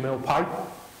 22 mil pipe?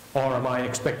 Or am I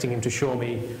expecting him to show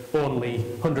me only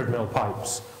 100 mil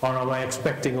pipes? Or am I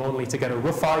expecting only to get a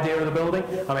rough idea of the building?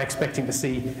 Am I expecting to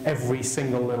see every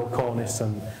single little cornice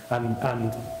and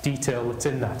detail that's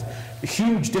in that? A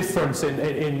huge difference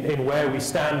in where we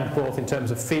stand, both in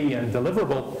terms of fee and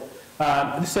deliverable.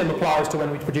 The same applies to when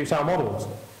we produce our models.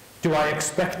 Do I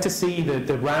expect to see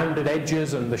the rounded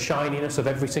edges and the shininess of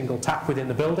every single tap within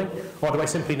the building? Or do I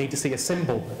simply need to see a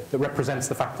symbol that represents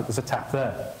the fact that there's a tap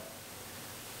there?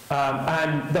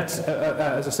 And that's,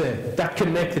 as I say, that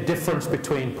can make the difference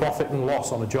between profit and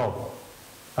loss on a job.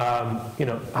 You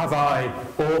know, have I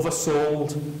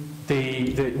oversold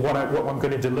what I'm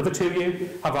going to deliver to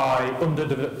you? Have I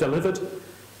under-delivered?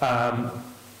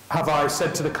 Have I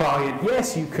said to the client,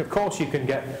 yes, of course you can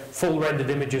get full rendered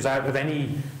images out of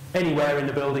anywhere in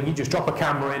the building. You just drop a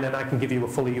camera in and I can give you a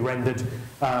fully rendered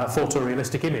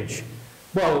photorealistic image.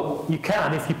 Well, you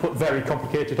can if you put very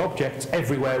complicated objects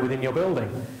everywhere within your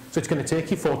building. So it's going to take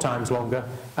you 4 times longer,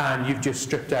 and you've just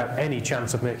stripped out any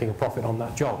chance of making a profit on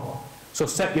that job. So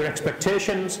set your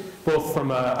expectations, both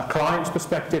from a client's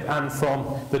perspective and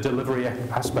from the delivery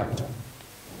aspect.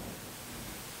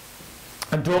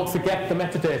 And don't forget the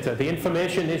metadata. The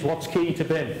information is what's key to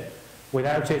BIM.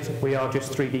 Without it, we are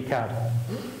just 3D CAD.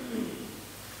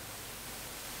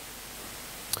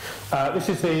 This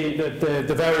is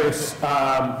the various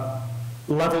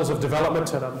levels of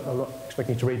development, and I'm not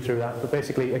expecting to read through that, but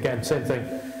basically, again, same thing.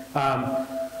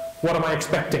 What am I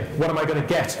expecting? What am I going to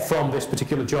get from this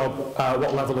particular job?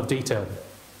 What level of detail?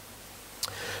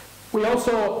 We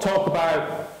also talk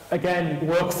about, again,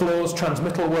 workflows,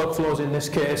 transmittal workflows in this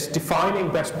case, defining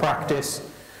best practice,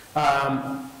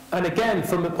 and again,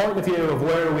 from the point of view of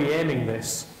where are we aiming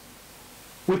this,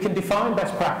 we can define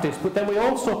best practice, but then we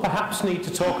also perhaps need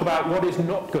to talk about what is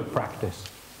not good practice.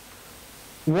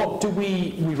 What do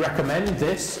we recommend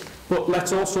this, but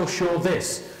let's also show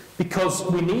this, because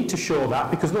we need to show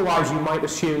that, because otherwise you might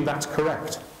assume that's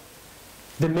correct.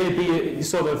 There may be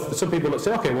sort of some people that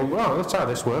say, okay, well, that's how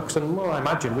this works, and well, I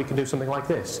imagine we can do something like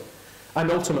this. And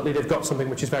ultimately they've got something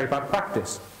which is very bad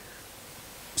practice.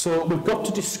 So we've got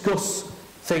to discuss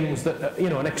things that, you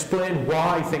know, and explain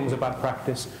why things are bad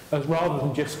practice, as rather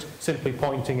than just simply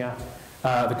pointing at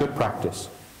the good practice.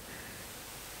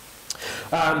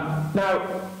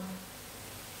 Now,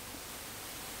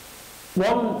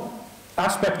 one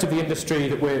aspect of the industry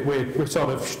that we're sort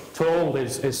of told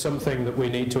is something that we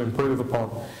need to improve upon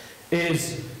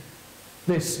is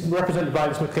this, represented by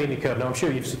this McLeany curve. Now, I'm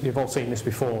sure you've all seen this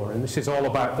before, and this is all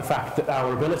about the fact that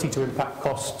our ability to impact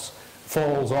costs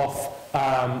falls off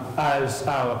as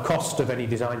our cost of any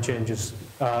design changes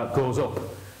goes up.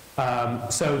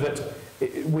 So that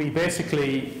we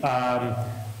basically,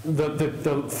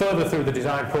 the further through the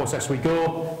design process we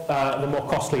go, the more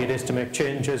costly it is to make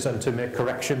changes and to make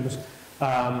corrections.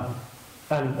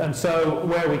 And so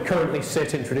where we currently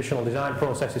sit in traditional design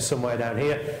process is somewhere down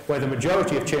here, where the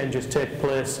majority of changes take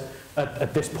place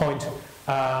at this point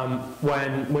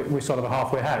when we're sort of a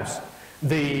halfway house.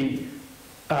 The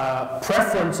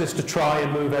preference is to try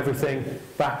and move everything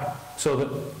back so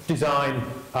that design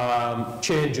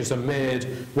changes are made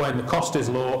when the cost is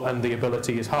low and the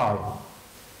ability is high.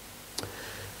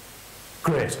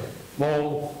 Great.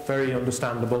 All very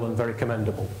understandable and very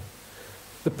commendable.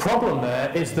 The problem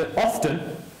there is that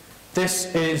often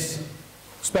this is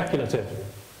speculative.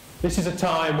 This is a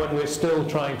time when we're still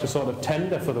trying to sort of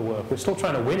tender for the work. We're still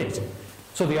trying to win it.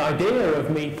 So the idea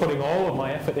of me putting all of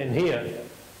my effort in here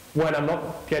when I'm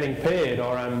not getting paid,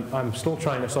 or I'm still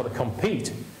trying to sort of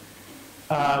compete,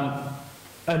 and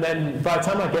then by the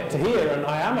time I get to here and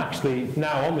I am actually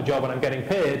now on the job and I'm getting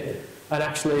paid, and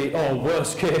actually, oh,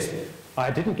 worst case, I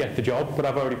didn't get the job, but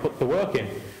I've already put the work in.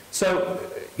 So,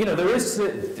 you know, there is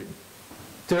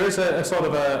a sort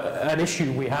of an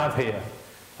issue we have here.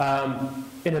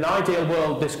 In an ideal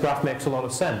world, this graph makes a lot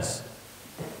of sense.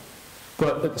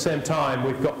 But at the same time,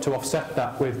 we've got to offset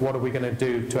that with what are we going to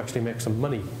do to actually make some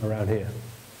money around here.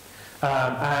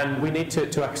 And we need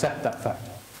to accept that fact.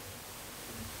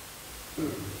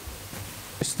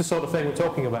 It's the sort of thing we're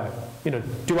talking about. You know,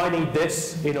 do I need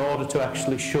this in order to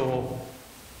actually show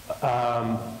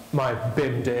my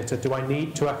BIM data? Do I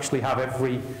need to actually have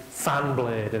every fan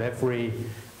blade and every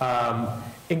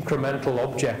incremental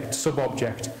object,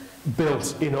 sub-object,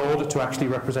 built in order to actually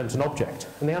represent an object?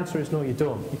 And the answer is no, you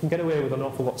don't. You can get away with an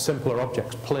awful lot simpler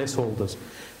objects, placeholders.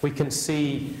 We can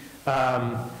see,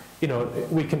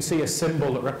 we can see a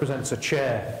symbol that represents a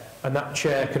chair, and that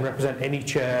chair can represent any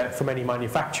chair from any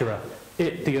manufacturer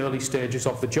at the early stages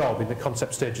of the job, in the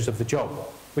concept stages of the job.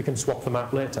 We can swap them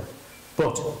out later.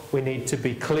 But we need to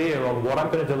be clear on what I'm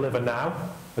going to deliver now.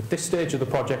 At this stage of the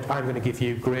project, I'm going to give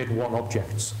you grade 1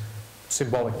 objects,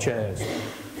 symbolic chairs.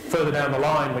 Further down the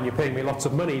line, when you're paying me lots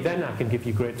of money, then I can give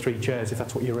you grade 3 chairs if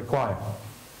that's what you require.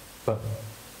 But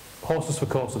horses for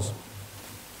courses.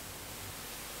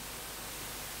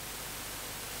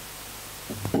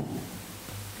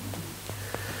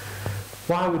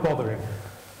 Why are we bothering?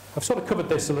 I've sort of covered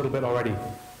this a little bit already.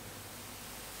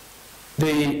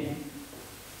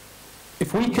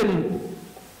 If we can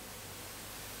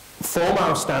form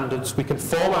our standards, we can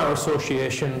form our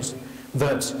associations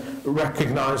that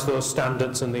recognise those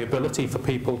standards and the ability for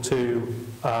people to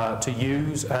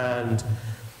use and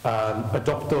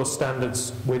adopt those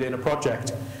standards within a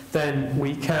project, then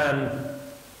we can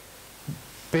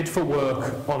bid for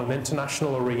work on an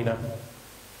international arena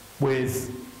with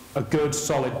a good,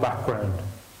 solid background.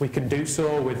 We can do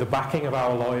so with the backing of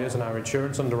our lawyers and our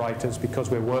insurance underwriters because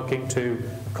we're working to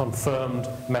a confirmed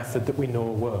method that we know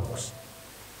works.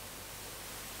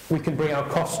 We can bring our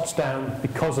costs down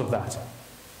because of that.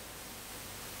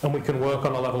 And we can work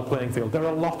on a level playing field. There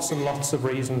are lots and lots of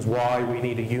reasons why we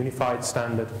need a unified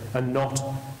standard and not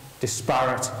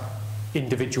disparate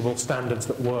individual standards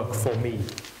that work for me.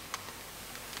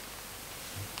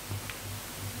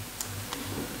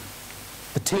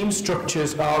 The team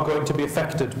structures are going to be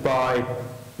affected by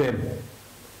BIM.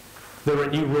 There are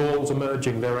new roles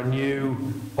emerging, there are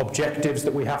new objectives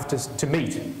that we have to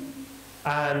meet.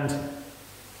 And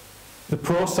the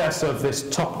process of this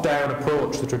top-down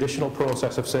approach, the traditional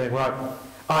process of saying, right,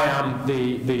 I am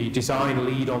the design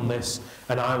lead on this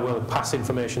and I will pass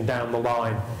information down the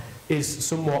line, is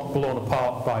somewhat blown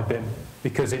apart by BIM.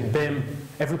 Because in BIM,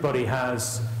 everybody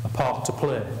has a part to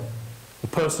play. The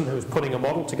person who's putting a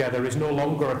model together is no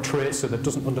longer a tracer that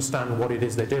doesn't understand what it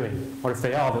is they're doing. Or if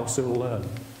they are, they'll soon learn.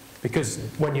 Because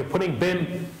when you're putting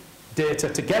BIM data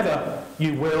together,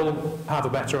 you will have a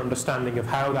better understanding of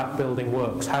how that building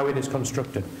works, how it is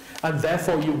constructed. And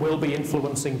therefore, you will be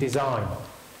influencing design.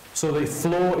 So the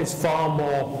flow is far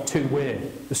more two-way.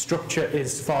 The structure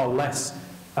is far less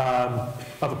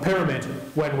of a pyramid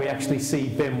when we actually see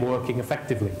BIM working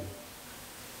effectively.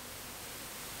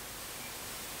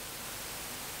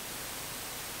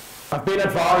 I've been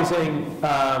advising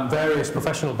various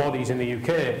professional bodies in the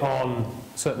UK on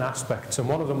certain aspects, and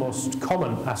one of the most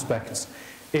common aspects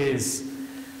is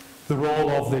the role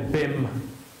of the BIM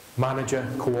manager,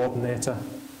 coordinator,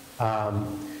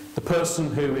 the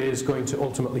person who is going to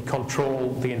ultimately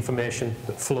control the information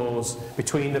that flows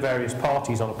between the various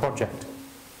parties on a project.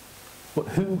 But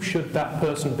who should that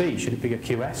person be? Should it be a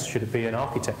QS? Should it be an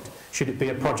architect? Should it be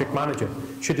a project manager?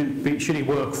 Should he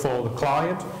work for the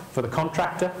client, for the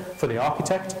contractor, for the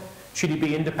architect? Should he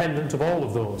be independent of all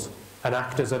of those and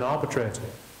act as an arbitrator?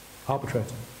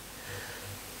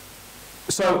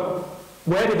 So,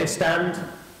 where do they stand?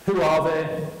 Who are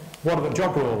they? What are the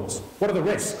job roles? What are the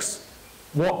risks?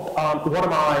 What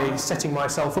am I setting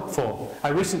myself up for? I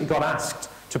recently got asked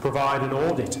to provide an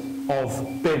audit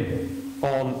of BIM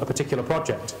on a particular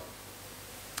project.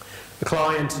 The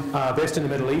client, based in the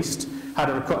Middle East,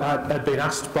 had been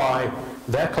asked by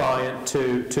their client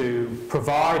to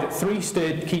provide at 3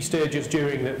 key stages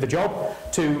during the job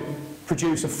to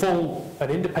produce a full and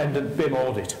independent BIM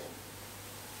audit.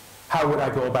 How would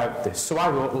I go about this? So I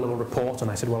wrote a little report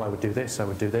and I said, well, I would do this, I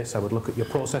would do this, I would look at your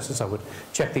processes, I would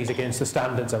check these against the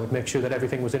standards, I would make sure that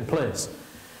everything was in place.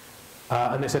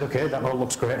 And they said, okay, that all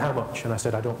looks great, how much? And I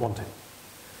said, I don't want it.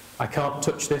 I can't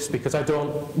touch this because I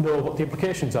don't know what the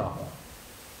implications are.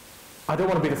 I don't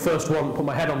want to be the first one to put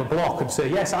my head on the block and say,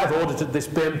 yes, I've audited this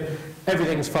BIM,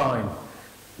 everything's fine.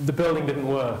 The building didn't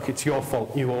work, it's your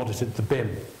fault, you audited the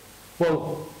BIM.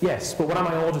 Well, yes, but what am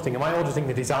I auditing? Am I auditing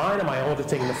the design? Am I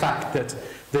auditing the fact that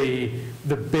the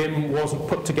BIM wasn't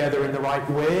put together in the right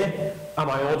way? Am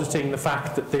I auditing the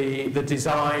fact that the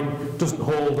design doesn't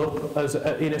hold up as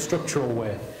in a structural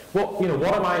way? What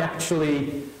am I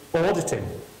actually auditing?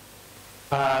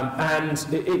 And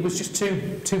it was just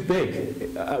too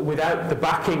big without the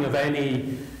backing of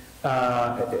any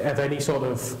sort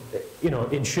of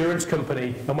insurance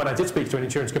company. And when I did speak to an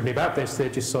insurance company about this, they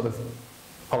just sort of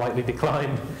politely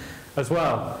declined as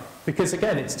well. Because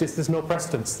again, it's just, there's no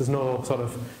precedence, there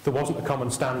wasn't a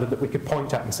common standard that we could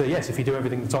point at and say, yes, if you do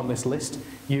everything that's on this list,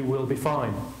 you will be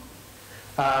fine.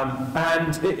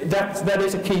 That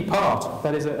is a key part.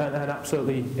 That is an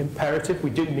absolutely imperative.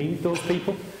 We do need those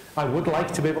people. I would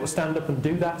like to be able to stand up and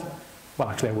do that. Well,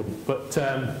 actually I wouldn't, but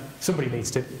somebody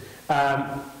needs to.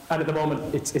 And at the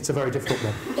moment, it's a very difficult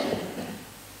one.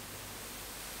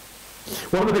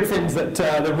 One of the big things that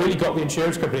really got the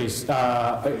insurance companies in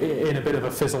a bit of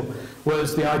a fizzle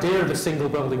was the idea of the single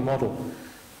building model,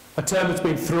 a term that's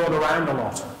been thrown around a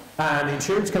lot. And the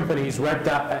insurance companies read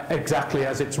that exactly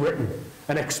as it's written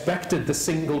and expected the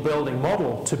single building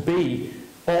model to be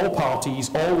all parties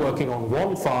all working on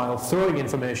one file, throwing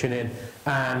information in,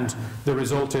 and the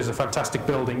result is a fantastic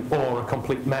building or a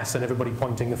complete mess and everybody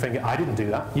pointing the finger. I didn't do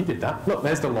that, you did that. Look,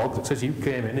 there's the log that says you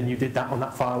came in and you did that on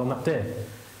that file on that day.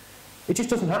 It just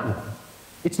doesn't happen.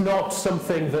 It's not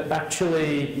something that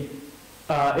actually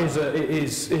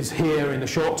is here in the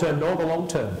short term nor the long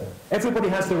term. Everybody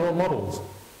has their own models.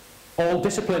 All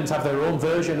disciplines have their own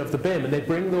version of the BIM, and they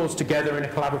bring those together in a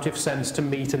collaborative sense to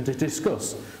meet and to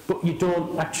discuss. But you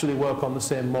don't actually work on the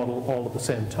same model all at the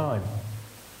same time.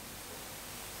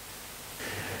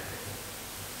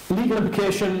 Legal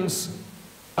implications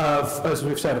of, as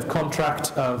we've said, of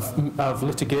contract, of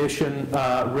litigation,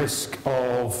 risk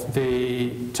of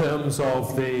the terms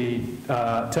of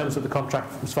the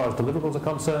contract as far as deliverables are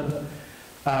concerned.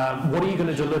 What are you going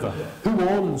to deliver? Who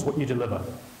owns what you deliver?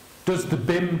 Does the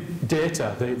BIM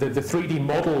data, the 3D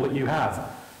model that you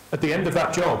have, at the end of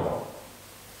that job,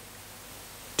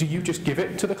 do you just give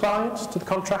it to the client, to the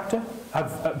contractor?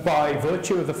 By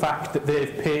virtue of the fact that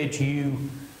they've paid you,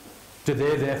 do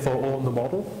they therefore own the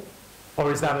model?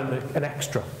 Or is that an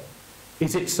extra?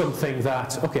 Is it something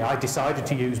that, okay, I decided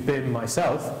to use BIM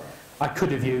myself, I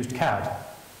could have used CAD.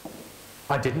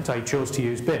 I didn't, I chose to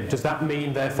use BIM. Does that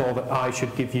mean therefore that I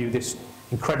should give you this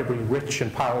incredibly rich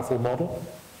and powerful model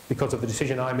because of the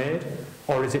decision I made?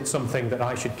 Or is it something that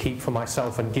I should keep for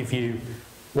myself and give you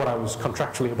what I was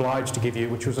contractually obliged to give you,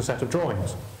 which was a set of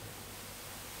drawings?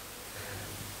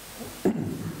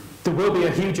 There will be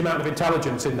a huge amount of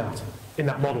intelligence in that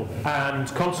model, and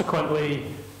consequently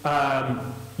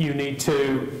you need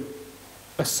to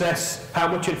assess how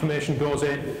much information goes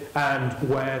in and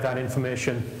where that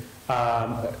information,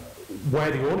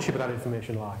 where the ownership of that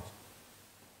information lies.